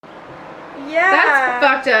Yeah. That's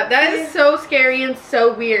fucked up. That is so scary and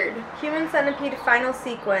so weird. Human Centipede final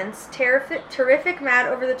sequence. Terrific, mad,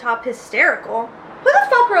 over the top, hysterical. Who the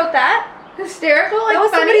fuck wrote that? Hysterical? Like that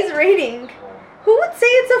was funny? somebody's rating. Who would say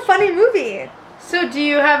it's a funny movie? So do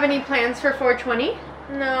you have any plans for 420?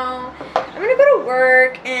 No. I'm gonna go to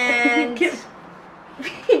work and...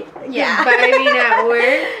 Yeah. Vibing at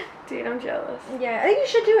work? Dude, I'm jealous. Yeah, I think you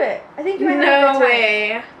should do it. I think you might have a good No time.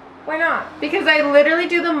 way. Why not? Because I literally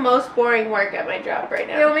do the most boring work at my job right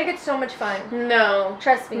now. It'll make it so much fun. No.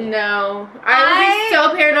 Trust me. No. I would be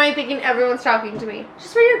so paranoid thinking everyone's talking to me.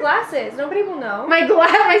 Just wear your glasses. Nobody will know. My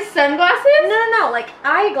sunglasses? No. Like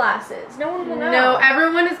eyeglasses. No one will know. No,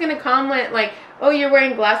 everyone is going to comment like, oh, you're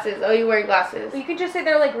wearing glasses. Oh, you wear glasses. You could just say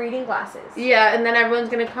they're like reading glasses. Yeah, and then everyone's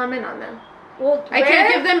going to comment on them. Well, I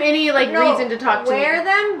can't give them any reason to talk to me. Wear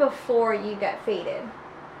them before you get faded.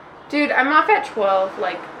 Dude, I'm off at 12.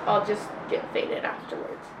 Like, I'll just get faded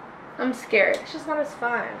afterwards. I'm scared. It's just not as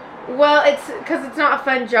fun. Well, it's because it's not a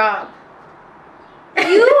fun job.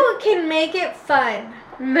 You can make it fun.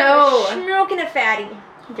 No. Smoking a fatty.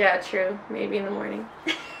 Yeah, true. Maybe in the morning.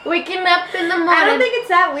 Waking up in the morning. I don't think it's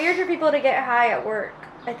that weird for people to get high at work.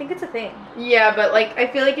 I think it's a thing. Yeah, but like, I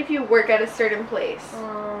feel like if you work at a certain place,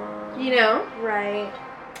 you know? Right.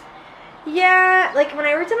 Yeah, like when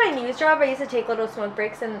I worked at my news job, I used to take little smoke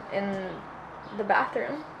breaks in the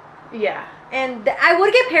bathroom. Yeah. And I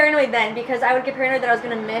would get paranoid then because I would get paranoid that I was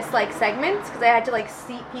going to miss like segments because I had to like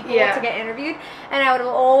seat people to get interviewed. And I would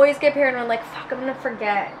always get paranoid like, fuck, I'm going to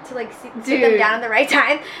forget to like sit them down at the right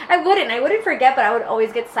time. I wouldn't forget, but I would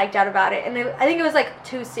always get psyched out about it. And I think it was like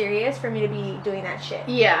too serious for me to be doing that shit.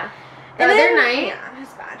 Yeah. The other night, yeah, it was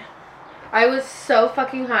bad. I was so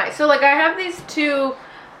fucking high. So like I have these 2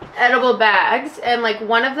 edible bags and like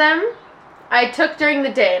one of them I took during the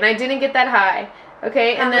day and I didn't get that high.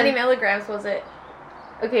 Okay, How many milligrams was it?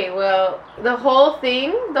 Okay, well, the whole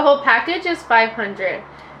package is 500.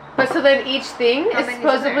 But so then each thing is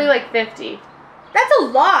supposedly like 50. That's a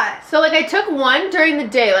lot. So like I took one during the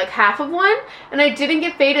day, like half of one, and I didn't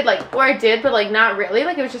get faded, like, or I did, but like not really.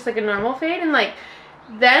 Like it was just like a normal fade. And like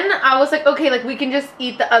then I was like, okay, like we can just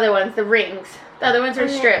eat the other ones, the rings. The other ones are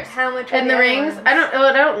strips. How much? And the rings, I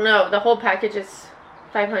don't know. The whole package is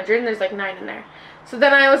 500 and there's like 9 in there. So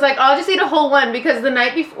then I was like, I'll just eat a whole one because the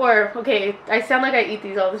night before, okay, I sound like I eat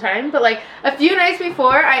these all the time, but like a few nights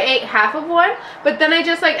before I ate half of one, but then I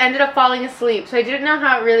just like ended up falling asleep. So I didn't know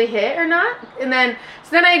how it really hit or not. And then,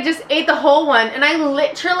 so then I just ate the whole one and I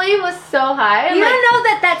literally was so high. You don't know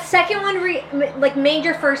that second one made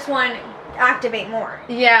your first one activate more.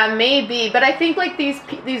 Yeah, maybe, but I think like these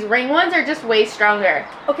ring ones are just way stronger.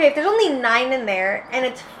 Okay, if there's only 9 in there and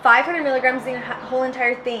it's 500 milligrams the whole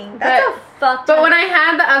entire thing, that's a fuck. But when I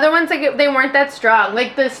had the other ones, like they weren't that strong.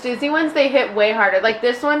 Like the Stoozy ones, they hit way harder. Like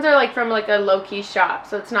this ones are like from like a low key shop,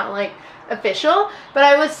 so it's not like official. But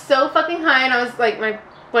I was so fucking high, and I was like, my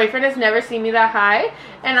boyfriend has never seen me that high,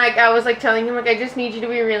 and like I was like telling him like, I just need you to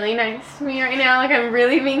be really nice to me right now, like I'm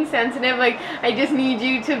really being sensitive, like I just need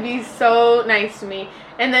you to be so nice to me.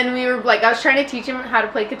 And then we were like, I was trying to teach him how to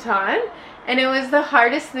play Catan, and it was the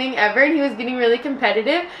hardest thing ever, and he was getting really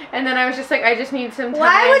competitive, and then I was just like, I just need some time.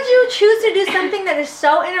 Why would you choose to do something that is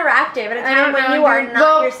so interactive at a time when you are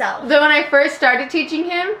not yourself? Then when I first started teaching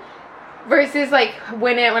him versus like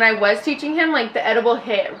when I was teaching him, like the edible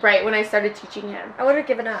hit right when I started teaching him. I would have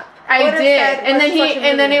given up. I did,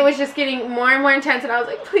 and then it was just getting more and more intense, and I was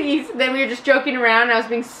like, please. Then we were just joking around, and I was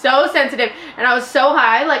being so sensitive, and I was so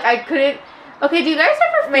high, like I couldn't. Okay, do you guys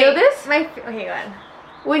ever feel this? Okay, go ahead.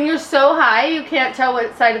 When you're so high, you can't tell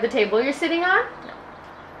what side of the table you're sitting on?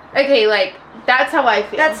 Okay, like, that's how I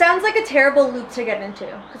feel. That sounds like a terrible loop to get into.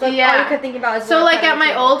 Because all you could think about is... So, like, at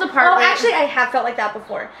my old apartment... Oh, actually, I have felt like that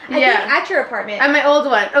before. I think at your apartment. At my old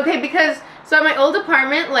one. Okay, because... So, at my old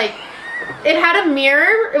apartment, like, it had a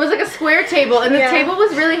mirror. It was like a square table. And the table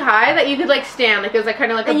was really high that you could, like, stand. Like, it was, like,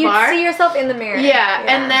 kind of like a bar. And you'd see yourself in the mirror. Yeah.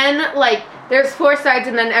 And then, like... There's 4 sides,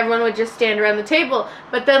 and then everyone would just stand around the table.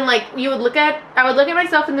 But then, like, I would look at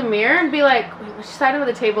myself in the mirror and be like, wait, which side of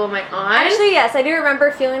the table am I on? Actually, yes, I do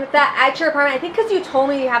remember feeling that at your apartment. I think because you told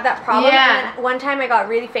me you have that problem. Yeah. And then one time I got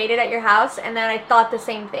really faded at your house, and then I thought the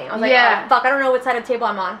same thing. I was like, oh, fuck, I don't know what side of the table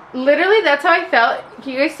I'm on. Literally, that's how I felt.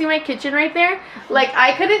 Can you guys see my kitchen right there? Like,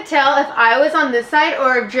 I couldn't tell if I was on this side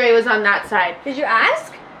or if Dre was on that side. Did you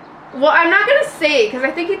ask? Well, I'm not going to say it because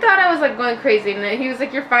I think he thought I was, like, going crazy. And he was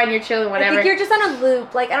like, you're fine, you're chilling, whatever. I think you're just on a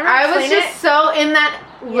loop. Like, I don't know I was just so in that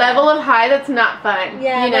level of high that's not fun.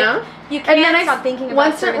 Yeah. You know? Like, you can't stop thinking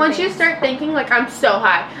about certain once things. you start thinking, like, I'm so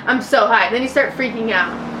high, then you start freaking out.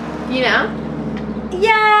 You know?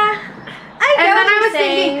 Yeah. I was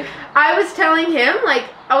thinking, I was telling him, like,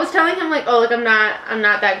 I was telling him like, oh, like I'm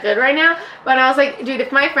not that good right now. But I was like, dude,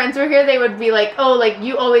 if my friends were here, they would be like, oh, like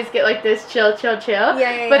you always get like this chill.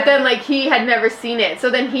 Yeah. But then like he had never seen it, so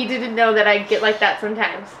then he didn't know that I get like that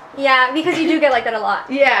sometimes. Yeah, because you do get like that a lot.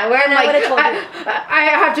 Yeah, where I'm like, I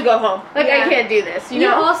have to go home. Like I can't do this. You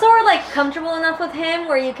know. You also are like comfortable enough with him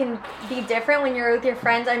where you can be different when you're with your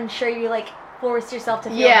friends. I'm sure you like force yourself to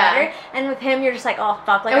feel better, and with him you're just like, oh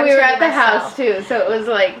fuck, like, and I'm we were at the myself. house too, so it was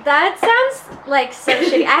like, that sounds like so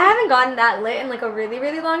shitty. I haven't gotten that lit in like a really,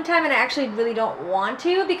 really long time, and I actually really don't want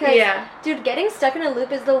to, because dude, getting stuck in a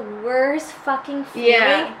loop is the worst fucking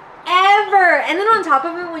feeling ever. And then on top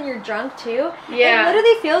of it, when you're drunk too, it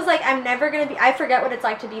literally feels like I'm never gonna be, I forget what it's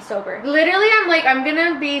like to be sober. Literally, I'm like, I'm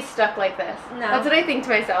gonna be stuck like this. No, that's what I think to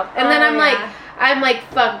myself. And then I'm like,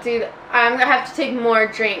 fuck, dude, I'm gonna have to take more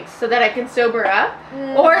drinks so that I can sober up.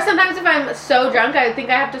 Or sometimes if I'm so drunk, I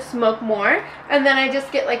think I have to smoke more, and then I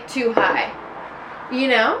just get like too high. You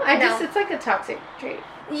know? It's like a toxic trait.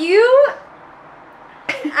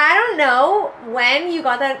 I don't know when you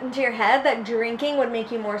got that into your head that drinking would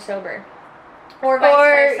make you more sober. Or vice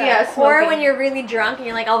versa. Yeah, or when you're really drunk and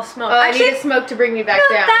you're like, I'll smoke. Oh, I need to smoke to bring me back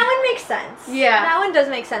down. That one makes sense. Yeah. That one does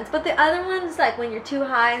make sense. But the other ones, like when you're too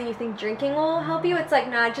high and you think drinking will help you, it's like,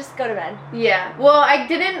 nah, just go to bed. Yeah. Well, I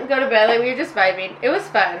didn't go to bed. Like, we were just vibing. It was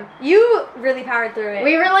fun. You really powered through it.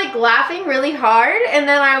 We were like laughing really hard, and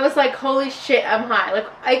then I was like, holy shit, I'm high. Like,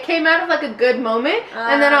 I came out of like a good moment,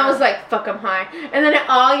 and then I was like, fuck, I'm high. And then it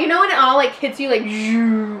all, you know when it all like hits you like,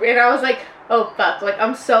 and I was like, oh fuck, like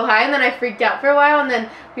I'm so high, and then I freaked out for a while, and then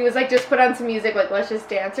he was like, just put on some music, like let's just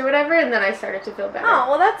dance or whatever, and then I started to feel better. Oh,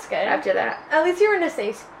 well that's good. After that. At least you were in a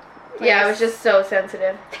safe place. Yeah, I was just so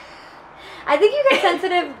sensitive. I think you get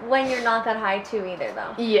sensitive when you're not that high too either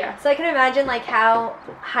though. Yeah. So I can imagine like how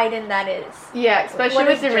heightened that is. Yeah, especially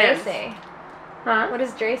with the Dre rims. say? Huh? What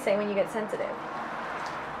does Dre say when you get sensitive?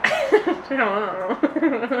 I don't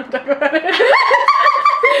know. Talk about it.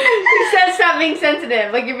 He says stop being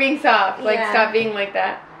sensitive, like you're being soft, like stop being like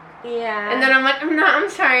that. Yeah. And then I'm like, I'm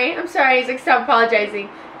sorry. He's like, stop apologizing.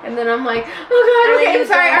 And then I'm like, oh god, okay, I'm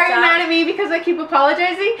sorry, are you mad at me because I keep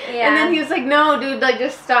apologizing? Yeah. And then he was like, no dude, like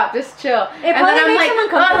just stop, just chill. It and then I'm makes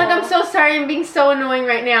like, oh, like I'm so sorry, I'm being so annoying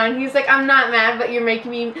right now. And he's like, I'm not mad, but you're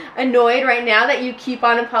making me annoyed right now that you keep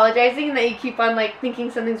on apologizing and that you keep on like thinking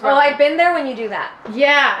something's wrong. Oh, I've been there when you do that.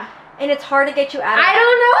 Yeah. And it's hard to get you out of it. I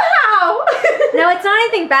don't know how. No, it's not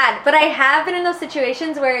anything bad, but I have been in those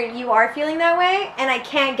situations where you are feeling that way, and I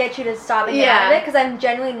can't get you to stop and get out of it because I'm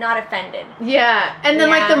genuinely not offended. Yeah, and then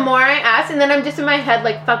like the more I ask, and then I'm just in my head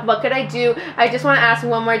like, fuck, what could I do? I just want to ask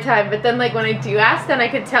one more time, but then like when I do ask, then I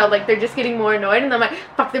could tell like they're just getting more annoyed, and I'm like,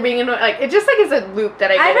 fuck, they're being annoyed. Like it just like is a loop that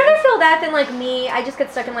I get I'd in. rather feel that than like me. I just get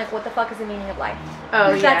stuck in like, what the fuck is the meaning of life?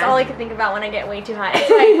 Oh yeah. That's all I can think about when I get way too high.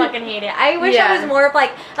 I fucking hate it. I wish I was more of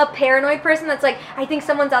like a paranoid person that's like, I think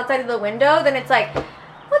someone's outside of the window, then it's like,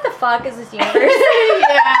 what the fuck is this universe?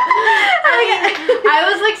 I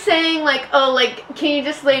was like saying like, oh, like, can you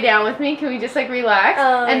just lay down with me? Can we just like relax?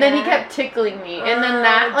 And then he kept tickling me, and then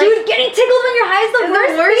that like, dude, getting tickled when you're high is the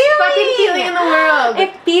worst fucking feeling in the world.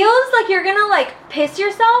 It feels like you're gonna like piss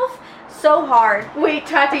yourself so hard. Wait,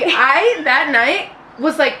 Tati, I that night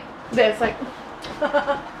was like this, like.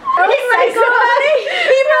 Oh my god!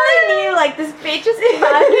 He probably knew, like, this bitch is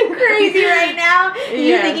fucking crazy right now.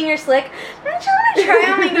 You thinking you're slick. I'm just gonna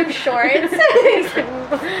try on my new shorts.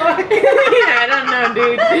 I don't know,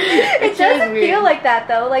 dude. It doesn't feel like that,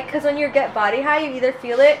 though. Like, because when you get body high, you either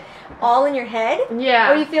feel it all in your head,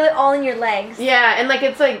 or you feel it all in your legs. Yeah, and, like,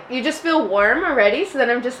 it's like, you just feel warm already, so then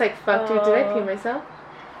I'm just like, fuck, dude, did I pee myself?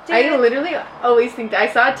 Dude. I literally always think that.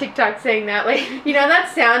 I saw a TikTok saying that. Like, you know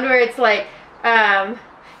that sound where it's like,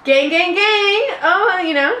 gang, gang, gang. Oh,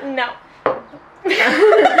 you know? No.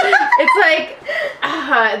 It's like,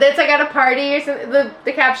 that's like at a party or something.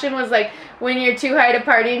 The caption was like, when you're too high to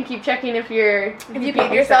party and keep checking if you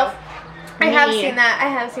peed yourself. I have seen that.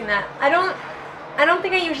 I don't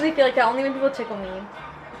think I usually feel like that, only when people tickle me.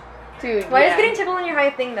 Dude, why is getting tickled when you're high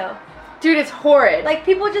a thing, though? Dude, it's horrid. Like,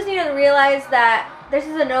 people just need to realize that this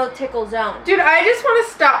is a no tickle zone. Dude, I just want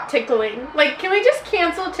to stop tickling. Like, can we just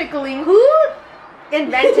cancel tickling? Who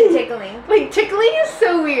invented tickling? Like, tickling is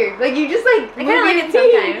so weird. Like, you just like, I kind of like it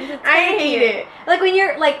sometimes. I hate it. Like when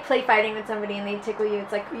you're like play fighting with somebody and they tickle you,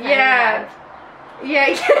 it's like yeah.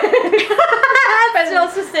 That's so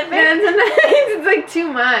specific. And sometimes it's like too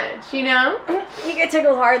much, you know? You get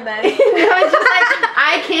tickled hard then. No, it's just like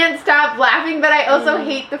I can't stop laughing, but I also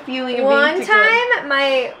hate the feeling of being tickled. One time,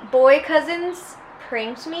 my boy cousins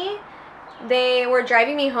pranked me. they were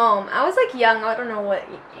driving me home. I was like young. I don't know what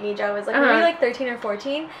age I was. Like maybe like 13 or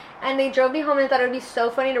 14. And they drove me home and I thought it would be so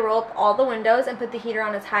funny to roll up all the windows and put the heater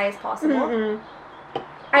on as high as possible. Mm-mm.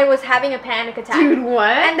 I was having a panic attack. Dude, what?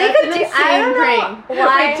 And they could do. I don't know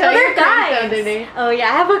why. Well, they're guys. Oh yeah,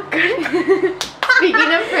 I have a good.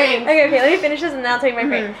 Speaking of pranks. Okay, let me finish this and then I'll tell you my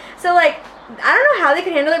prank. So like, I don't know how they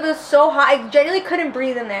could handle it, but it was so hot. I genuinely couldn't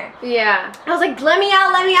breathe in there. Yeah. I was like, let me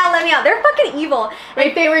out, let me out, let me out. They're fucking evil.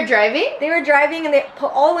 Wait, they were driving? They were driving and they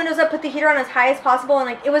put all the windows up, put the heater on as high as possible, and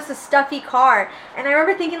like it was a stuffy car. And I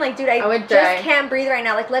remember thinking like, dude, I just can't breathe right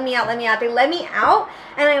now. Like, let me out, let me out. They let me out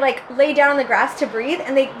and I like lay down on the grass to breathe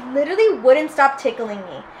and they literally wouldn't stop tickling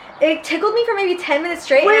me. It tickled me for maybe 10 minutes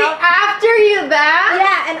straight. Wait, after you that?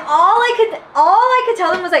 Yeah, and all I could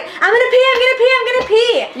tell them was like, I'm gonna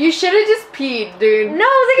pee. You should have just peed, dude. No,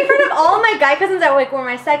 it was like in front of all of my guy cousins that like were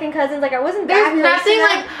my second cousins. Like I wasn't that There's nothing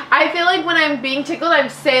like, I feel like when I'm being tickled, I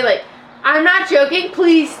say like, I'm not joking,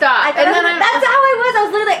 please stop. And then that's how I was. I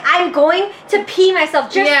was literally like, I'm going to pee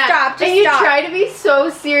myself. Just stop, just stop. And you try to be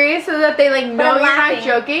so serious so that they like know you're not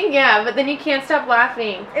joking. Yeah, but then you can't stop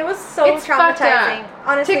laughing. It was so traumatizing.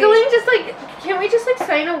 Honestly. Tickling, just like, can't we just like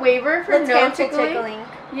sign a waiver for no tickling?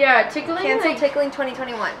 Yeah, tickling. Cancel tickling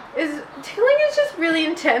 2021. Tickling is just really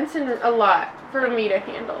intense and a lot for me to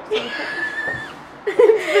handle sometimes.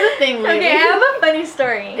 It's the thing, lady. Okay, I have a funny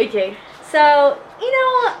story. Okay. So, you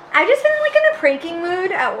know, I just been like in a pranking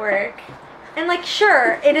mood at work. And like,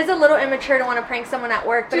 sure, it is a little immature to want to prank someone at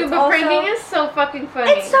work, but dude, it's also, pranking is so fucking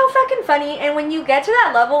funny. It's so fucking funny, and when you get to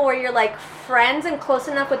that level where you're like friends and close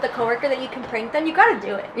enough with the coworker that you can prank them, you gotta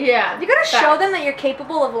do it. Yeah. You gotta show them that you're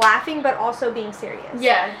capable of laughing, but also being serious.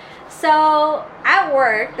 Yeah. So, at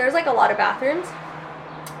work, there's like a lot of bathrooms,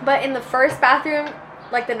 but in the first bathroom,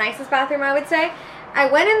 like the nicest bathroom I would say,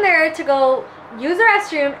 I went in there to go use the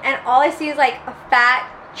restroom, and all I see is like a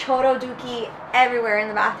fat Chodo dookie everywhere in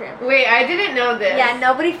the bathroom. Wait, I didn't know this. Yeah,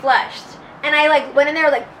 nobody flushed. And I like went in there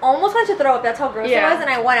like almost went to throw up. That's how gross it was. And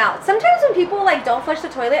I went out. Sometimes when people like don't flush the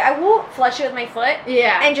toilet, I will flush it with my foot.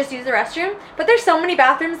 Yeah. And just use the restroom. But there's so many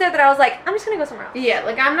bathrooms there that I was like, I'm just gonna go somewhere else. Yeah,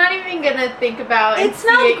 like I'm not even gonna think about it. It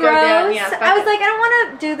smelled gross. Yeah, I was like, I don't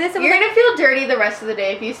want to do this. You're gonna feel dirty the rest of the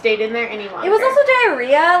day if you stayed in there any longer. It was also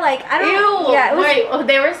diarrhea. Like I don't. Ew. Yeah. It was, wait. Oh,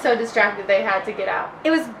 they were so distracted they had to get out. It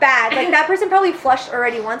was bad. Like that person probably flushed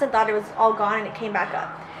already once and thought it was all gone and it came back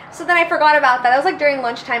up. So then I forgot about that. That was like during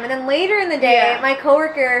lunchtime. And then later in the day, my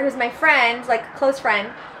coworker, who's my friend, like close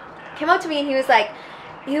friend, came up to me and he was like,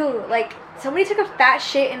 ew, like somebody took a fat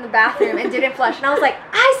shit in the bathroom and didn't flush. And I was like,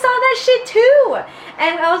 I saw that shit too.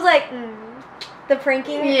 And I was like, the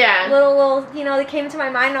pranking little, you know, they came into my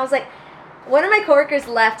mind. And I was like, one of my coworkers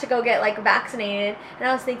left to go get like vaccinated. And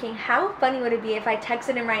I was thinking, how funny would it be if I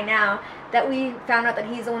texted him right now that we found out that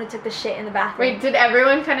he's the one who took the shit in the bathroom. Wait, did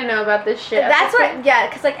everyone kind of know about this shit? That's what, yeah,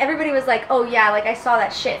 because like everybody was like, oh yeah, like I saw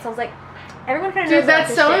that shit. So I was like, everyone kind of knows about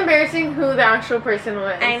this shit. Dude, that's so embarrassing who the actual person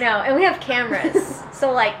was. I know, and we have cameras,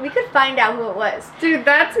 so like we could find out who it was. Dude,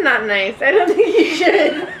 that's not nice. I don't think you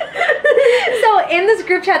should. So in this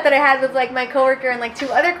group chat that I had with like my coworker and like two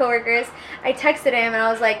other coworkers, I texted him and I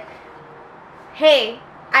was like, hey,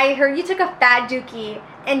 I heard you took a fat dookie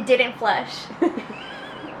and didn't flush.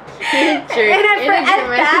 And at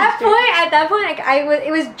that point, like,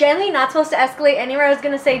 it was generally not supposed to escalate anywhere. I was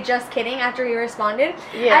gonna say just kidding after he responded.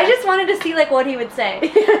 Yeah. I just wanted to see like what he would say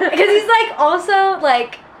because he's like also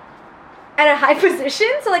like at a high position,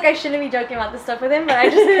 so like I shouldn't be joking about this stuff with him, but I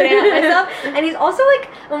just couldn't help myself. And he's also like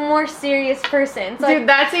a more serious person. So, dude,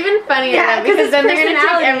 that's even funnier because then they're gonna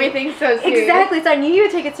take everything so serious. Exactly. So I knew he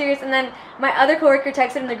would take it serious, and then my other coworker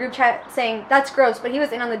texted in the group chat saying that's gross, but he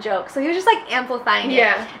was in on the joke, so he was just like amplifying it.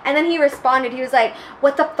 Yeah. And then he responded. He was like,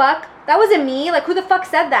 "What the fuck? That wasn't me. Like, who the fuck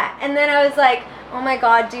said that?" And then I was like, "Oh my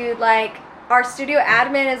god, dude! Like, our studio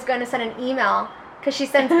admin is gonna send an email." Because she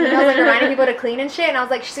sends emails like reminding people to clean and shit. And I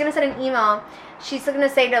was like, she's going to send an email. She's going to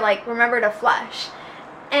say to like, remember to flush.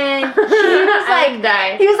 And he was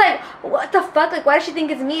like, he was like, what the fuck? Like, why does she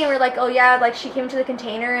think it's me? And we're like, oh yeah, like she came to the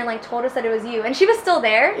container and like told us that it was you. And she was still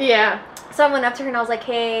there. Yeah. So I went up to her and I was like,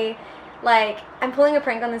 hey, like, I'm pulling a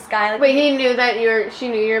prank on this guy. Like, wait, he knew that she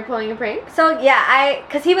knew you were pulling a prank? So yeah,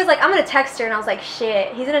 because he was like, I'm going to text her. And I was like,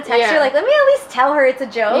 shit, he's going to text her. Like, let me at least tell her it's a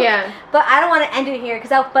joke. Yeah. But I don't want to end it here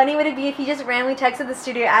because how funny would it be if he just randomly texted the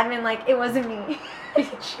studio admin like, it wasn't me.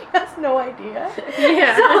 She has no idea.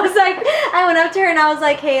 Yeah. So I was like, I went up to her and I was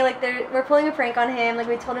like, hey, like we're pulling a prank on him. Like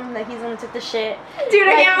we told him that he's the one who took the shit. Dude,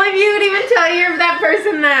 I Like- can't believe you would even tell that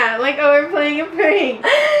person that. Like, oh, we're playing a prank.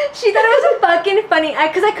 She thought it was fucking funny.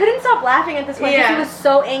 Because I couldn't stop laughing at this point. Yeah. He was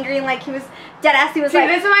so angry and like he was dead ass. He was See, like,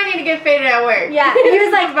 this is why I need to get faded at work. yeah. He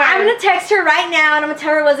was like, Fine. I'm gonna text her right now and I'm gonna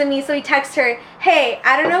tell her it wasn't me. So he texted her, hey,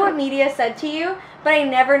 I don't know what media said to you, but I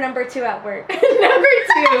never number 2 at work. Number 2.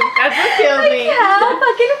 That's what kills Like, me. how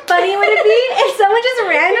fucking funny would it be if someone just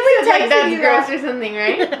randomly Said, like, texted that's you gross that? or something,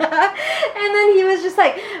 right? And then he was just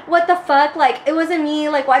like, what the fuck? Like, it wasn't me.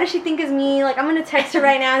 Like, why does she think it's me? Like, I'm gonna text her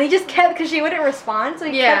right now. And he just kept, because she wouldn't respond, so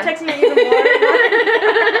he kept texting her even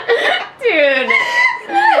more. Dude.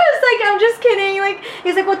 I was like, I'm just kidding. Like,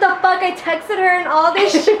 he's like, what the fuck? I texted her and all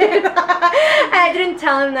this shit. And I didn't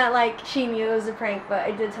tell him that, like, she knew it was a prank, but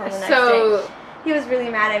I did tell him the next day. He was really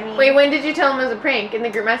mad at me. Wait, when did you tell him it was a prank? In the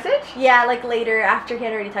group message? Yeah, like later after he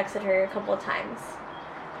had already texted her a couple of times.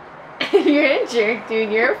 You're a jerk,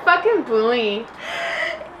 dude. You're a fucking bully.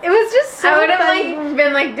 It was just so I would have funny. like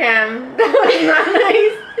been like, damn, that was not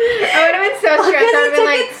nice. I would have been so stressed. I Because would have he been took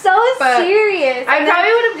like, it so fuck. serious. I And then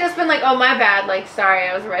probably would have just been like, oh my bad, like sorry,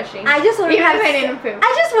 I was rushing. I just wouldn't Even have. if I didn't poop.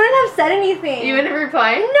 I just wouldn't have said anything. You wouldn't have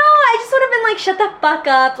replied? No, I just would have been like, shut the fuck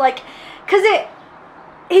up, like, cause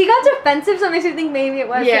he got defensive, so it makes me think maybe it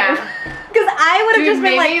was Yeah. him. Cause I would have Dude, just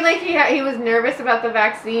been maybe like, he was nervous about the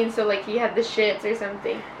vaccine, so like he had the shits or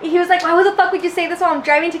something. he was like, why the fuck would you say this while I'm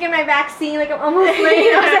driving to get my vaccine? Like I'm almost late.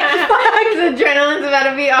 I was like, fuck. The adrenaline's about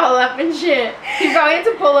to be all up and shit. He probably had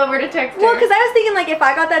to pull over to text her. Well, cause I was thinking like if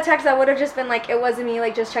I got that text, I would have just been like, it wasn't me.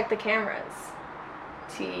 Like just check the cameras.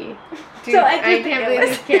 Dude, So I I do think can't it believe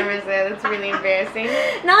was- these cameras there. That's really embarrassing.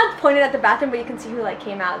 Not pointed at the bathroom, but you can see who like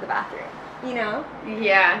came out of the bathroom. You know.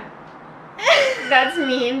 Yeah. That's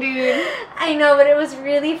mean, dude. I know, but it was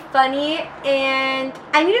really funny, and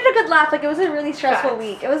I needed a good laugh. Like, it was a really stressful Facts.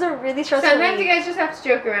 week. It was a really stressful Sometimes week. you guys just have to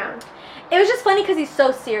joke around. It was just funny because he's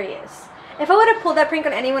so serious. If I would have pulled that prank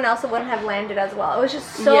on anyone else, it wouldn't have landed as well. It was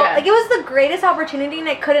just so, Yeah. like, it was the greatest opportunity, and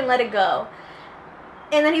I couldn't let it go.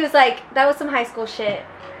 And then he was like, that was some high school shit.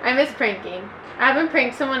 I miss pranking. I haven't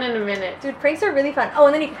pranked someone in a minute. Dude, pranks are really fun. Oh,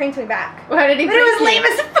 and then he pranked me back. How did he But prank it was lame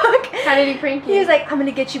you? as fuck. How did he prank you? He was like, I'm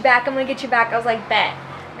gonna get you back, I'm gonna get you back. I was like, bet.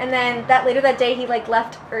 And then later that day, he like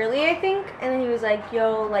left early, I think. And then he was like,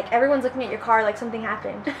 yo, like everyone's looking at your car, like something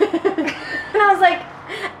happened. And I was like,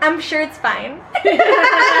 I'm sure it's fine. You're like,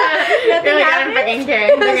 I don't happened. fucking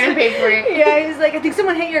care. They're gonna pay for it. Yeah, he was like, I think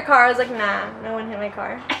someone hit your car. I was like, nah, no one hit my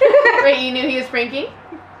car. Wait, you knew he was pranking?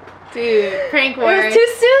 Dude, prank It wars. was too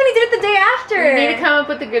soon. He did it the day after. You need to come up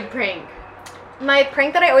with a good prank. My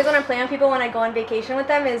prank that I always want to play on people when I go on vacation with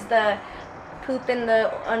them is the poop in the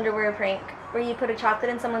underwear prank, where you put a chocolate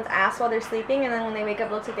in someone's ass while they're sleeping, and then when they wake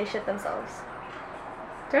up, it looks like they shit themselves.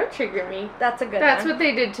 Don't trigger me. That's a good That's one. what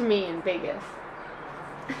they did to me in Vegas.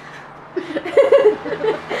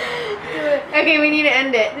 Okay, we need to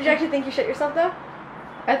end it. Did you actually think you shit yourself though?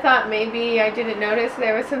 I thought maybe I didn't notice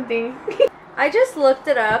there was something. I just looked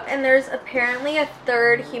it up, and there's apparently a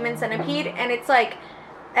third human centipede, and it's like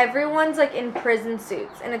everyone's like in prison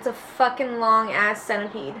suits, and it's a fucking long ass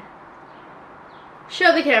centipede.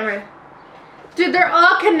 Show the camera. Dude, they're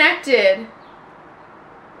all connected.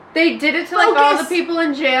 They did it to like all the Focus. people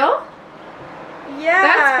in jail? Yeah.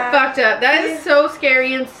 That's fucked up. That is so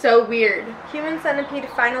scary and so weird. Human centipede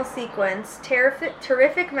final sequence.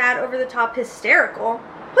 Terrific, mad, over the top, hysterical.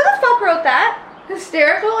 Who the fuck wrote that?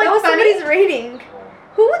 Hysterical? Like That was funny? somebody's rating.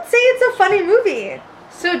 Who would say it's a funny movie?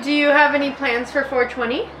 So do you have any plans for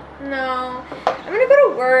 420? No. I'm gonna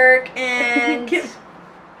go to work and...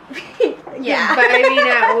 yeah. Vibing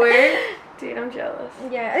at work? Dude, I'm jealous.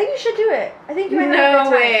 Yeah, I think you should do it. I think you might have a No good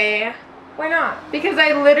time. way. Why not? Because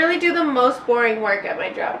I literally do the most boring work at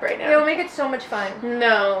my job right It'll now. make it so much fun.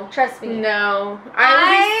 No. Trust me. No. I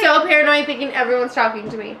would be so paranoid thinking everyone's talking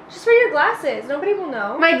to me. Just wear your glasses. Nobody will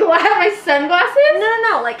know. My sunglasses?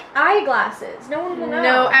 No. Like eyeglasses. No one will know.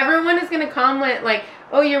 No, everyone is gonna comment like,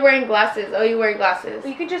 oh, you're wearing glasses. Oh, you wear glasses.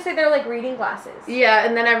 You could just say they're like reading glasses. Yeah,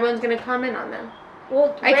 and then everyone's gonna comment on them.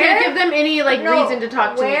 Well, I can't give them any like reason to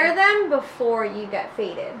talk to me. Wear them before you get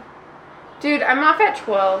faded. Dude, I'm off at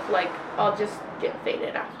 12. Like, I'll just get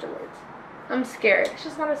faded afterwards. I'm scared. It's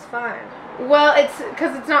just not as fun. Well, it's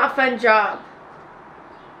because it's not a fun job.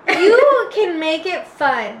 You can make it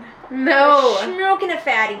fun. No. Smoking a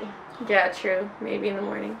fatty. Yeah, true. Maybe in the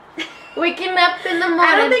morning. Waking up in the morning.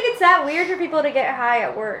 I don't think it's that weird for people to get high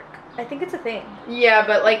at work. I think it's a thing. Yeah,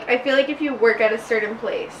 but like, I feel like if you work at a certain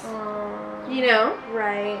place, you know?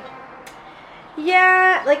 Right.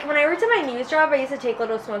 Yeah, like when I worked at my news job, I used to take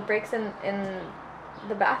little smoke breaks in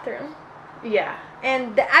the bathroom. Yeah.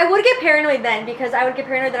 And I would get paranoid then because I would get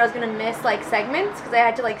paranoid that I was gonna miss like segments because I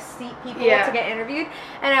had to like seat people to get interviewed,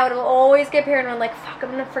 and I would always get paranoid like fuck,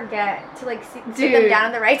 I'm gonna forget to like sit them down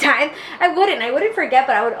at the right time. I wouldn't forget,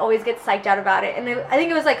 but I would always get psyched out about it, and I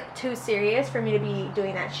think it was like too serious for me to be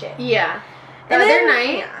doing that shit. Yeah. The other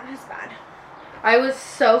night, yeah, it was bad. I was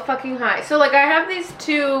so fucking high. So like I have these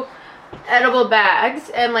 2 edible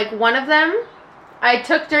bags, and like one of them I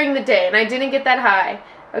took during the day, and I didn't get that high.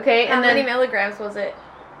 Okay, How many milligrams was it?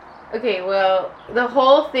 Okay, well, the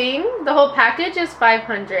whole package is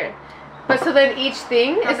 500. But so then each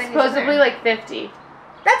thing is supposedly like 50.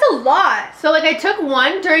 That's a lot. So like I took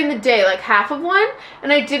one during the day, like half of one,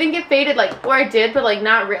 and I didn't get faded, like, or I did, but like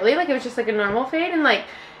not really. Like it was just like a normal fade, and like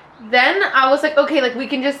then I was like, okay, like we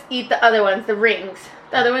can just eat the other ones, the rings.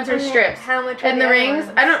 The other ones are strips. How much? And the rings,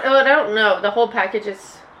 I don't know. The whole package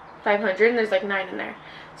is 500, and there's like 9 in there.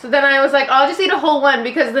 So then I was like, I'll just eat a whole one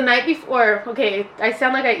because the night before, okay, I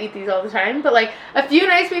sound like I eat these all the time, but like a few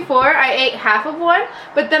nights before I ate half of one,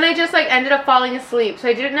 but then I just like ended up falling asleep. So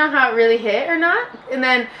I didn't know how it really hit or not. And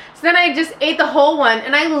then, so then I just ate the whole one,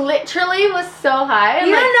 and I literally was so high.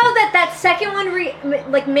 You don't know that second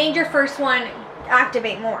one like made your first one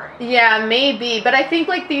activate more. Yeah, maybe, but I think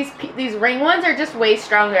like these ring ones are just way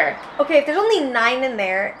stronger. Okay, if there's only 9 in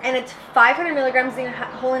there and it's 500 milligrams the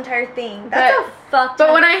whole entire thing, that's a fuck.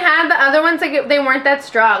 But when I had the other ones, like they weren't that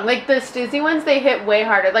strong. Like the Stizzy ones, they hit way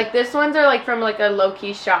harder. Like this ones are like from like a low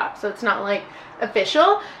key shop, so it's not like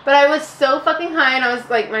official. But I was so fucking high, and I was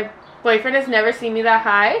like, my boyfriend has never seen me that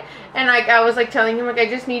high, and like I was like telling him like I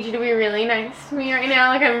just need you to be really nice to me right now,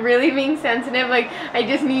 like I'm really being sensitive, like I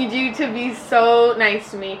just need you to be so nice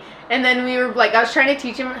to me. And then we were like, I was trying to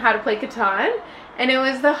teach him how to play Catan, and it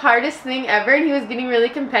was the hardest thing ever, and he was getting really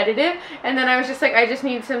competitive, and then I was just like, I just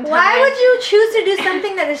need some time. Why would you choose to do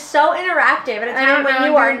something that is so interactive at a time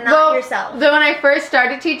when you are not yourself? Then when I first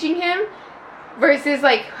started teaching him versus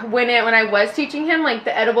like when I was teaching him, like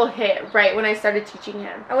the edible hit right when I started teaching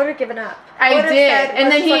him. I would have given up. I did,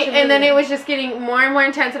 and then it was just getting more and more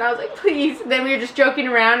intense, and I was like, please. Then we were just joking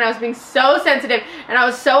around, and I was being so sensitive, and I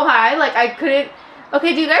was so high, like I couldn't.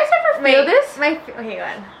 Okay, do you guys ever feel this? Okay, go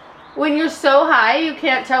ahead. When you're so high, you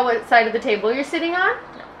can't tell what side of the table you're sitting on?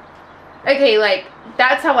 No. Okay, like,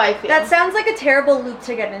 that's how I feel. That sounds like a terrible loop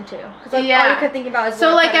to get into. Because all you could think about is...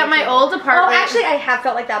 So, like, at my old apartment... Oh, actually, I have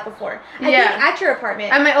felt like that before. I think at your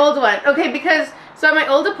apartment. At my old one. Okay, because... So, at my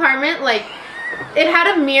old apartment, like... It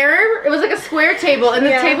had a mirror. It was like a square table, and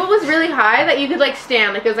the table was really high that you could like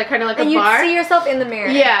stand. Like it was like kind of like a bar. And you'd see yourself in the mirror.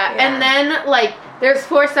 Yeah, and then like there's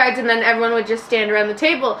 4 sides, and then everyone would just stand around the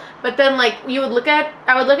table. But then like I would look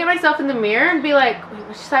at myself in the mirror and be like, wait,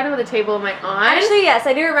 which side of the table am I on? Actually, yes,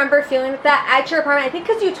 I do remember feeling that at your apartment. I think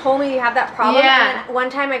because you told me you have that problem. Yeah. And then one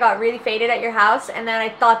time I got really faded at your house, and then I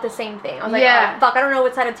thought the same thing. I was like, oh fuck, I don't know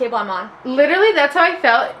what side of the table I'm on. Literally, that's how I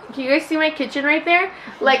felt. Can you guys see my kitchen right there?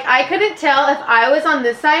 Like I couldn't tell if I was on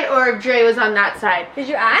this side or if Dre was on that side. Did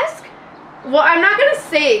you ask? Well, I'm not gonna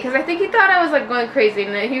say it because I think he thought I was like going crazy,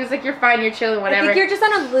 and he was like, "You're fine, you're chilling, whatever." I think you're just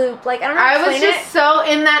on a loop. Like I don't know. I was just so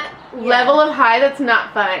in that level of high that's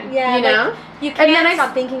not fun. Yeah, you know. Like, you can't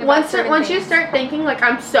stop thinking about once you start thinking like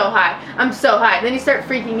I'm so high, then you start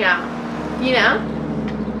freaking out. You know.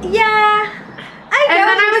 Yeah.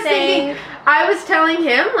 I was telling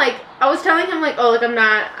him like, oh, like I'm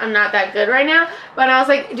not that good right now. But I was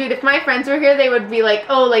like, dude, if my friends were here, they would be like,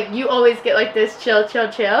 oh, like you always get like this chill.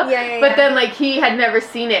 But then like he had never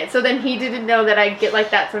seen it, so then he didn't know that I get like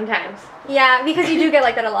that sometimes. Yeah, because you do get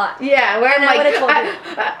like that a lot. Yeah, where I'm like,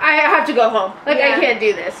 I have to go home. Like I can't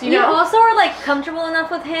do this. You know. You also are like comfortable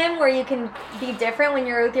enough with him where you can be different when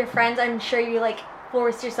you're with your friends. I'm sure you like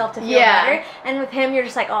force yourself to feel better, and with him you're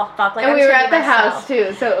just like, oh fuck, like. And we were at the house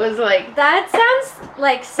too, so it was like that sounds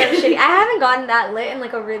like so shitty. I haven't gotten that lit in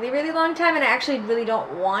like a really really long time, and I actually really don't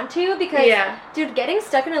want to because dude, getting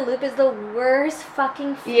stuck in a loop is the worst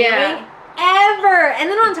fucking feeling ever. And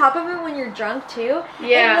then on top of it, when you're drunk too,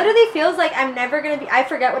 it literally feels like I'm never gonna be. I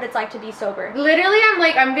forget what it's like to be sober. Literally, I'm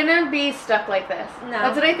like, I'm gonna be stuck like this. No,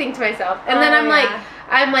 that's what I think to myself, and then I'm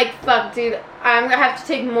like, fuck, dude, I'm gonna have to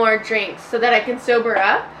take more drinks so that I can sober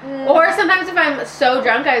up. Or sometimes if I'm so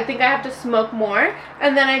drunk, I think I have to smoke more,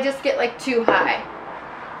 and then I just get like too high.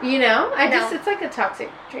 You know, it's like a toxic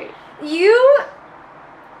trait.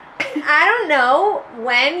 I don't know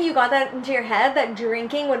when you got that into your head that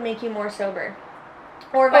drinking would make you more sober.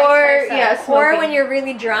 Or vice versa. Yeah, or smoking. when you're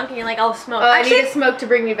really drunk and you're like, I'll smoke. Oh, Actually, I need to smoke to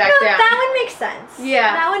bring me back down. that one makes sense.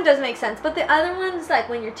 Yeah. That one does make sense. But the other ones, like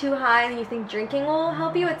when you're too high and you think drinking will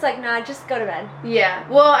help you, it's like, nah, just go to bed. Yeah.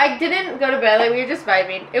 Well, I didn't go to bed. Like, we were just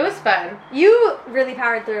vibing. It was fun. You really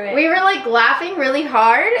powered through it. We were, like, laughing really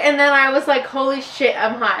hard, and then I was like, holy shit,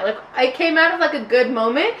 I'm high. Like, I came out of, like, a good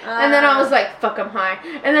moment, and then I was like, fuck, I'm high.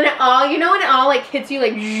 And then it all, you know when it all, like, hits you,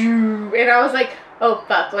 like, and I was like, oh,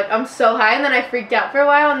 fuck, like, I'm so high, and then I freaked out for a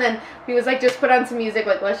while, and then he was like, just put on some music,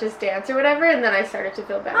 like, let's just dance or whatever, and then I started to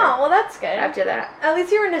feel better. Oh, well, that's good. After that. At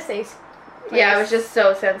least you were in a safe place. Yeah, I was just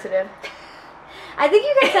so sensitive. I think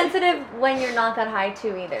you get sensitive when you're not that high,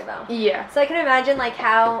 too, either, though. Yeah. So I can imagine, like,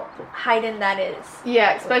 how heightened that is.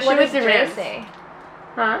 Yeah, especially what with does the Dre rims. say?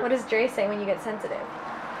 Huh? What does Dre say when you get sensitive?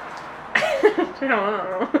 I don't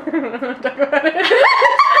know. Talk about it.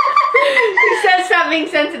 He says stop being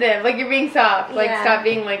sensitive, like you're being soft, like Yeah. stop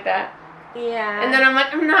being like that. Yeah. And then I'm like,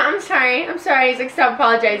 I'm sorry. He's like, stop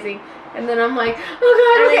apologizing. And then I'm like, oh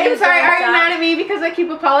god, And then okay, you I'm sorry. don't Are you stop. mad at me because I keep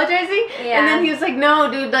apologizing? Yeah. And then he was like,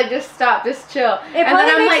 no, dude, like just stop, just chill. It and probably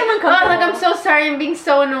then I'm makes like, him oh, uncomfortable. like I'm so sorry, I'm being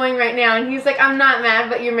so annoying right now. And he's like, I'm not mad,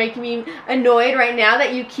 but you're making me annoyed right now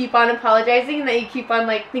that you keep on apologizing and that you keep on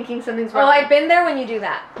like thinking something's wrong. Oh, I've been there when you do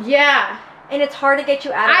that. Yeah. And it's hard to get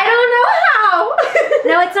you out of I it. don't know how.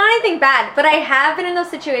 No, it's not anything bad, but I have been in those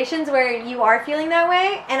situations where you are feeling that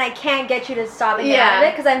way, and I can't get you to stop and get out of Yeah.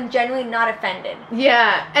 it because I'm genuinely not offended.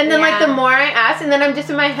 Yeah, and then like Yeah. the more I ask, and then I'm just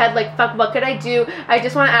in my head like, fuck, what could I do? I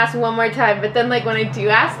just want to ask one more time, but then like when I do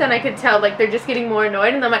ask, then I could tell like they're just getting more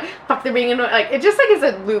annoyed, and then I'm like, fuck, they're being annoyed. Like it just like is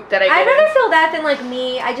a loop that I I'd get in. rather feel that than like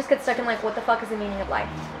me. I just get stuck in like, what the fuck is the meaning of life?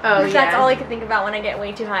 Oh yeah. That's all I can think about when I get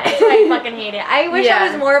way too high. So I fucking hate it. I wish I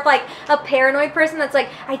Yeah. was more of like a paranoid person that's like,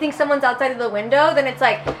 I think someone's outside of the window, then it's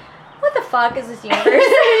like, what the fuck is this universe? Yeah.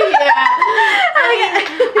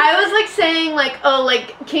 I was like saying like, oh,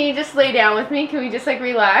 like, can you just lay down with me? Can we just like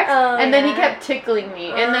relax? Oh, and then he yeah. kept tickling me,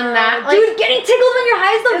 and then that like dude, getting tickled when you're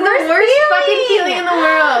high is is the worst fucking feeling in the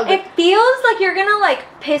world. It feels like you're gonna like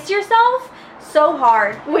piss yourself so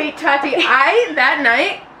hard. Wait, Tati, I that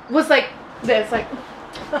night was like this, like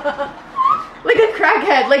a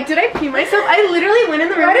crackhead. Like, did I pee myself? I literally went in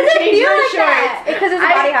the room Why and does it changed feel my like shorts. that? Because it's a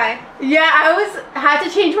body high. Yeah, had to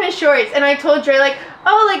change my shorts, and I told Dre like,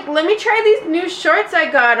 oh, like let me try these new shorts I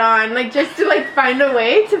got on, like just to like find a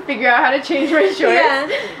way to figure out how to change my shorts. Yeah.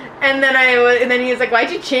 And then he was like,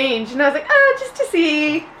 why'd you change? And I was like, oh, just to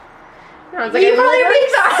see. And I was like, You I probably really being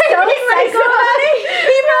so thought psycho I peed myself. about it.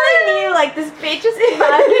 You probably knew like this bitch is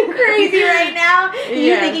fucking crazy right now.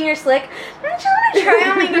 You Yeah. thinking you're slick. I just want to try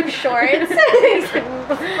on my new shorts.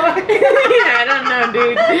 Yeah, I don't know,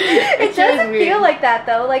 dude. It It's just doesn't weird. feel like that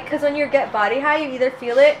though, like because when you get body high, you either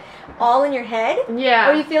feel it all in your head Yeah.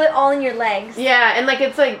 or you feel it all in your legs. Yeah, and like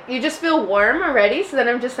it's like you just feel warm already, so then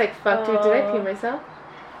I'm just like, fuck, dude, did I pee Oh. myself?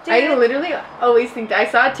 Dude. I literally always think that. I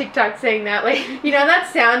saw a TikTok saying that, like, you know that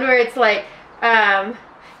sound where it's like, gang,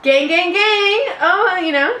 gang, gang, oh,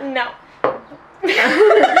 you know? No.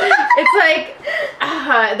 It's like,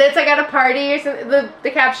 that's like at a party or something. The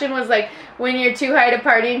caption was like, when you're too high to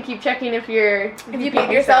party and keep checking if you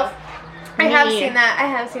peed yourself. I have Me. seen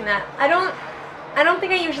that. I don't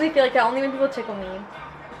think I usually feel like that, only when people tickle me.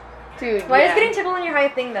 Dude, Why yeah. is getting tickled when you're high a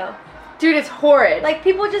thing though? Dude, it's horrid. Like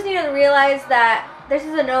people just need to realize that this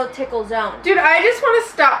is a no tickle zone. Dude, I just want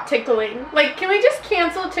to stop tickling. Like, can we just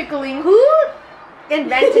cancel tickling? Who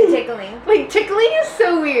invented tickling? Like, tickling is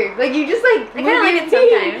so weird. Like, you just, like, I kinda move like your it teeth.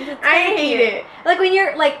 sometimes. It's I kinda hate cute. it. Like when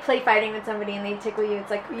you're like play fighting with somebody and they tickle you, it's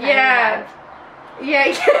like kind Yeah. Yeah.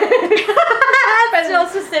 That's so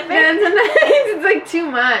specific. And sometimes it's, like, too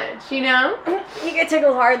much, you know? You get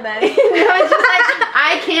tickled hard then. No, it's just, like,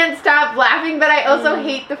 I can't stop laughing, but I also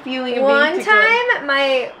hate the feeling of One being tickled. time,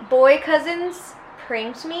 my boy cousins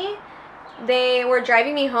pranked me. They were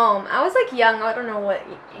driving me home. I was like young. I don't know what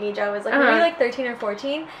age I was. Like maybe like 13 or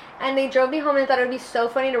 14. And they drove me home and I thought it would be so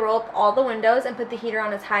funny to roll up all the windows and put the heater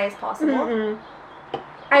on as high as possible. Mm-mm.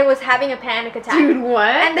 I was having a panic attack. Dude, what?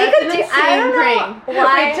 And they That's could an do. I don't insane know prank. why.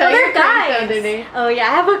 Wait, tell Well, your they're prank the guys. other day. Oh yeah, I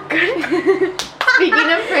have a good. Speaking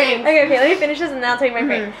of pranks. Okay, let me finish this and then I'll tell you my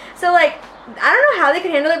prank. So like, I don't know how they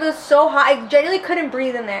could handle it, but it was so hot. I genuinely couldn't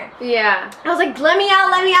breathe in there. Yeah. I was like, let me out,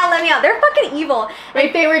 let me out, let me out. They're fucking evil.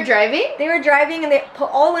 Wait, they were driving? They were driving and they put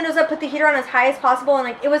all the windows up, put the heater on as high as possible, and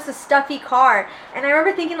like it was a stuffy car. And I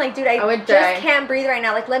remember thinking like, dude, I would just die. can't breathe right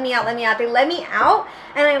now. Like, let me out, let me out. They let me out,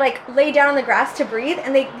 and I like lay down on the grass to breathe,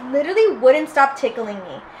 and they literally wouldn't stop tickling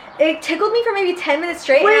me. It tickled me for maybe 10 minutes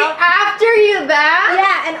straight. Wait, after you that?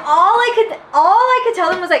 Yeah, and all I could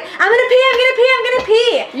tell them was like, I'm gonna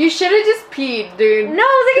pee. You should have just peed, dude. No, I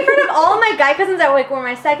was like in front of all of my guy cousins that like were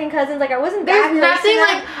my second cousins. Like I wasn't that There's nothing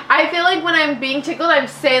like, I feel like when I'm being tickled, I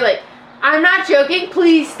say like, I'm not joking,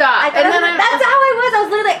 please stop. That's how I was. I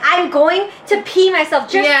was literally like, I'm going to pee myself.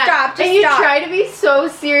 Just stop, and you try to be so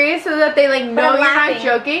serious so that they like know you're laughing. not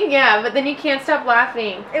joking. Yeah, but then you can't stop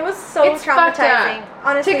laughing. It was so traumatizing.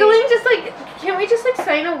 Honestly. Tickling, just like, can we just like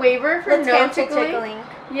sign a waiver for no tickling?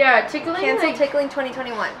 Yeah, tickling. Cancel like, tickling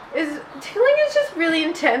 2021. Tickling is just really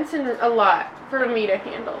intense and a lot for me to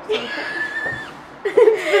handle sometimes.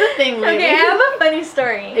 It's the thing, lady. Okay, I have a funny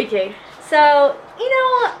story. Okay. So,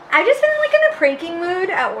 I just been like in a pranking mood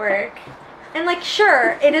at work. And like,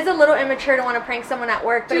 sure, it is a little immature to want to prank someone at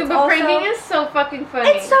work, but dude, it's but also, pranking is so fucking funny.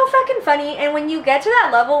 It's so fucking funny, and when you get to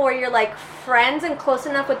that level where you're like friends and close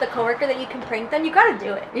enough with the coworker that you can prank them, you gotta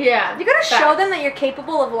do it. Yeah. You gotta show them that you're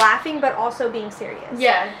capable of laughing, but also being serious.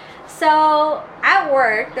 Yeah. So, at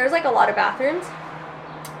work, there's like a lot of bathrooms,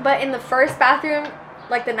 but in the first bathroom,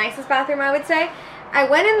 like the nicest bathroom I would say, I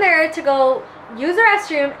went in there to go use the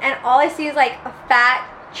restroom, and all I see is like a fat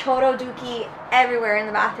Chodo dookie everywhere in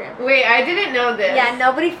the bathroom. Wait, I didn't know this. Yeah,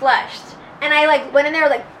 nobody flushed. And I like went in there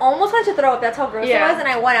like almost went to throw up. That's how gross it was. And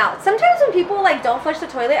I went out. Sometimes when people like don't flush the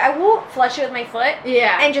toilet, I will flush it with my foot.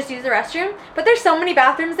 Yeah. And just use the restroom. But there's so many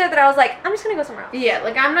bathrooms there that I was like, I'm just gonna go somewhere else. Yeah,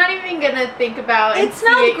 like I'm not even gonna think about it.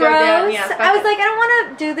 Smelled gross. Yeah, I was like, I don't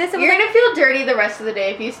want to do this. You're gonna feel dirty the rest of the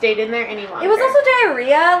day if you stayed in there any longer. It was also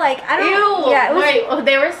diarrhea. Like I don't. Ew. Yeah. It was, wait. Oh,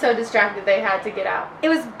 they were so distracted they had to get out. It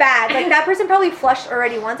was bad. Like that person probably flushed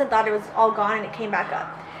already once and thought it was all gone and it came back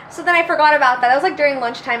up. So then I forgot about that. That was like during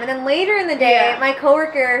lunchtime. And then later in the day, my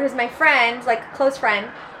coworker, who's my friend, like close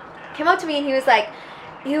friend, came up to me and he was like,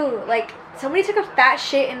 ew, like somebody took a fat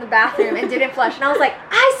shit in the bathroom and didn't flush. And I was like,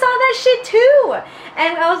 I saw that shit too.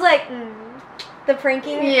 And I was like, the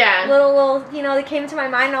pranking little, they came into my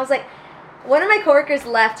mind. And I was like, one of my coworkers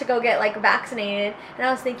left to go get like vaccinated. And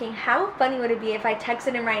I was thinking, how funny would it be if I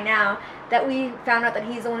texted him right now that we found out that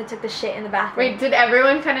he's the one who took the shit in the bathroom. Wait, did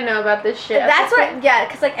everyone kind of know about this shit? That's what, yeah,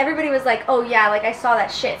 because like everybody was like, oh yeah, like I saw that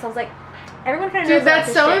shit. So I was like, everyone kind of knows Dude, about that's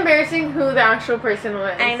this so shit. Embarrassing who the actual person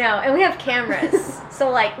was. I know, and we have cameras, so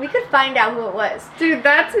like we could find out who it was. Dude,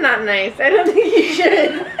 that's not nice. I don't think you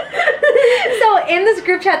should. So in this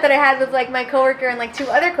group chat that I had with like my coworker and like two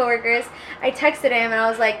other coworkers, I texted him and I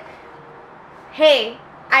was like, hey,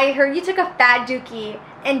 I heard you took a fat dookie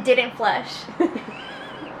and didn't flush.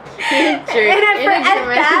 And at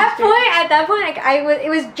that point, like it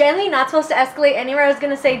was generally not supposed to escalate anywhere. I was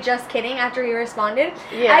gonna say just kidding after he responded.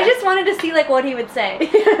 Yeah. I just wanted to see like what he would say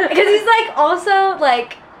because he's like also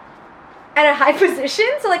like at a high position,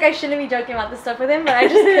 so like I shouldn't be joking about this stuff with him, but I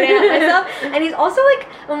just couldn't help myself. And he's also like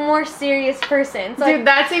a more serious person. So, dude, like,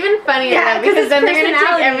 that's even funnier because then they're gonna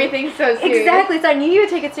take everything so serious. Exactly. So I knew you would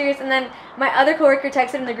take it serious, and then my other coworker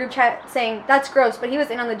texted in the group chat saying that's gross, but he was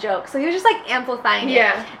in on the joke, so he was just like amplifying it.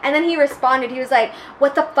 Yeah. And then he responded. He was like,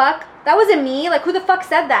 "What the fuck? That wasn't me. Like, who the fuck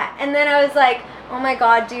said that?" And then I was like, "Oh my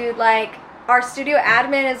god, dude! Like, our studio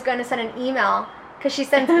admin is gonna send an email." Because she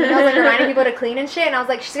sends emails like reminding people to clean and shit. And I was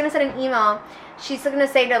like, she's going to send an email. She's going to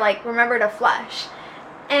say to like, remember to flush.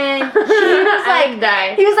 And he was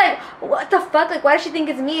like, he was like, what the fuck? Like, why does she think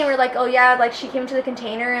it's me? And we're like, oh yeah, like she came to the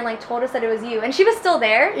container and like told us that it was you. And she was still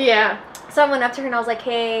there. Yeah. So I went up to her and I was like,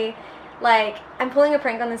 hey, like, I'm pulling a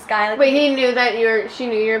prank on this guy. Like, wait, he knew that she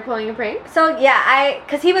knew you were pulling a prank? So yeah,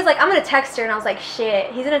 because he was like, I'm going to text her. And I was like,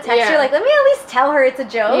 shit, he's going to text her. Like, let me at least tell her it's a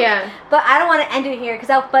joke. Yeah. But I don't want to end it here because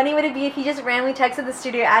how funny would it be if he just randomly texted the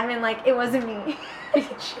studio admin like, it wasn't me.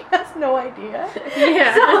 She has no idea.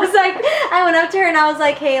 Yeah. So I was like, I went up to her and I was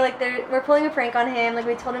like, hey, like we're pulling a prank on him. Like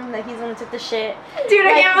we told him that he's the one who took the shit. Dude,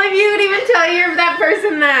 like, I can't believe you would even tell that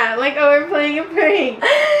person that. Like, oh, we're playing a prank.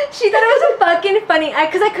 She thought it was fucking funny.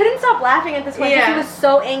 Because I couldn't stop laughing at this point because he was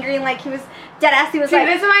so angry and like he was dead ass. He was like,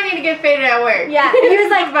 this is why I need to get faded at work. Yeah. He was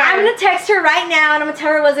like, I'm going to text her right now and I'm going to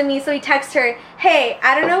tell her it wasn't me. So he texted her, hey,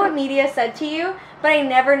 I don't know what media said to you, but I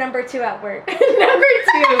never number 2 at work. Number 2.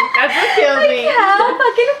 That's what kills me. How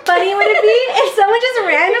fucking funny would it be if someone just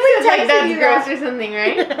randomly texted like that's you gross or something,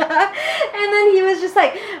 right? And then he was just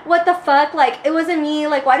like, what the fuck? Like, it wasn't me.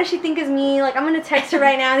 Like, why does she think it's me? Like, I'm going to text her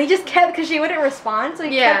right now. And he just kept, because she wouldn't respond, so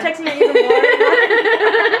he kept texting her even more.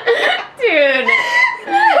 Dude.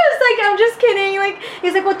 I was like, I'm just kidding. Like,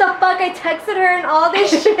 he's like, what the fuck? I texted her and all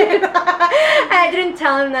this shit. And I didn't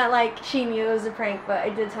tell him that, like, she knew it was a prank, but I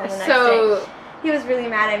did tell him the next day. He was really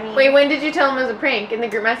mad at me. Wait, when did you tell him it was a prank? In the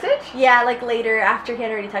group message? Yeah, like later after he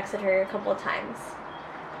had already texted her a couple of times.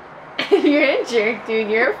 You're a jerk, dude.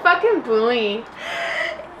 You're a fucking bully.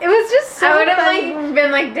 It was just so I would have funny. like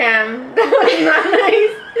been like, damn, that was not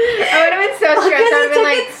nice. I would have been so stressed. Because I would have he been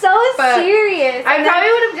took like, it so fuck. serious. I And then probably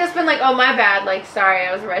would have just been like, oh my bad, like sorry, I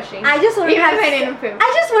was rushing. I just wouldn't Even have. if I didn't poop. I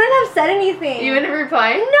just wouldn't have said anything. You wouldn't have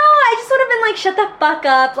replied? No, I just would have been like, shut the fuck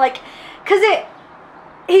up, like, cause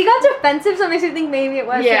he got defensive, so it makes me think maybe it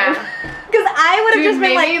was Yeah. Because I would have Dude, just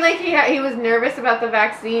been maybe like, he was nervous about the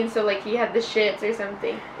vaccine, so like he had the shits or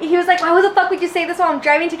something. he was like, why the fuck would you say this while I'm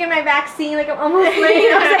driving to get my vaccine? Like I'm almost late.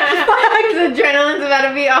 I was like, fuck. The adrenaline's about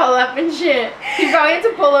to be all up and shit. He probably had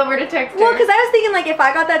to pull over to text her. Well, because I was thinking like if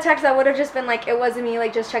I got that text, I would have just been like, it wasn't me.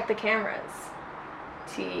 Like just check the cameras.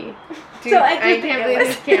 Dude, So I I just can't think it believe was-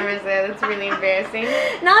 there's cameras there. That's really embarrassing.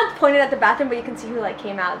 Not pointed at the bathroom, but you can see who like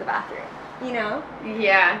came out of the bathroom. You know?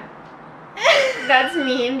 Yeah. That's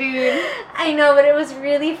mean, dude. I know, but it was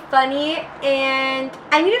really funny, and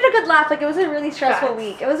I needed a good laugh. Like, it was a really stressful Facts.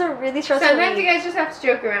 week. It was a really stressful Sometimes week. you guys just have to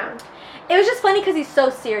joke around. It was just funny because he's so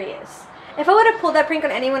serious. If I would have pulled that prank on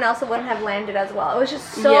anyone else, it wouldn't have landed as well. It was just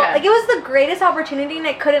so, Yeah. like, it was the greatest opportunity, and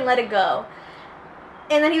I couldn't let it go.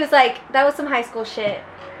 And then he was like, that was some high school shit.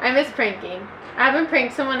 I miss pranking. I haven't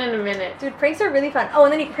pranked someone in a minute. Dude, pranks are really fun. Oh,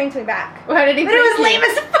 and then he pranked me back. How did he But it prank was you? lame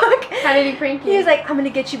as fuck. How did he prank you? He was like, I'm gonna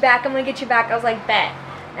get you back, I'm gonna get you back. I was like, bet.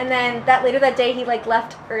 And then later that day, he like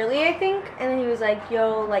left early, I think. And then he was like,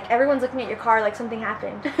 yo, like everyone's looking at your car, like something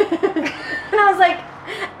happened. And I was like,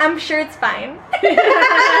 I'm sure it's fine. You're like,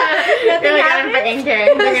 I don't happened. fucking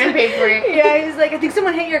care. They're gonna pay for it. Yeah, he was like, I think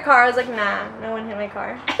someone hit your car. I was like, nah, no one hit my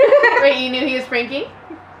car. Wait, you knew he was pranking?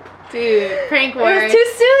 Dude, prank It war. was too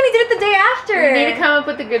soon. He did it the day after. You need to come up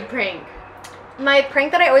with a good prank. My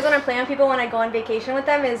prank that I always want to play on people when I go on vacation with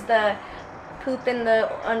them is the poop in the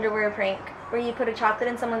underwear prank, where you put a chocolate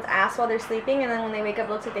in someone's ass while they're sleeping, and then when they wake up,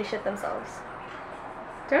 it looks like they shit themselves.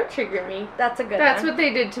 Don't trigger me. That's a good That's one. what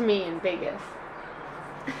they did to me in Vegas.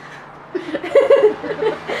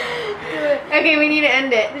 Okay, we need to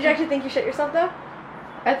end it. Did you actually think you shit yourself though?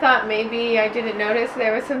 I thought maybe I didn't notice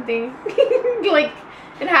there was something like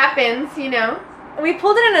it happens, you know. We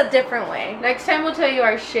pulled it in a different way. Next time we'll tell you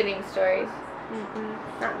our shitting stories.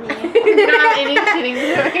 Not me. Not any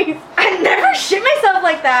shitting stories. I never shit myself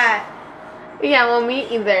like that. Yeah, well, me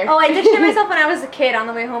either. Oh, I did shit myself when I was a kid on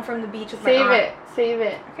the way home from the beach with my Save aunt. it. Save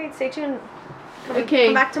it. Okay, stay tuned. Okay.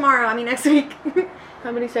 Come back tomorrow. I mean next week.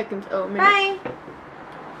 How many seconds? Oh, minutes. Bye.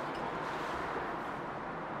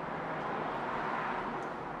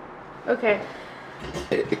 Okay.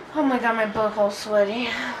 Oh my god, my butthole's sweaty.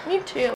 Me too.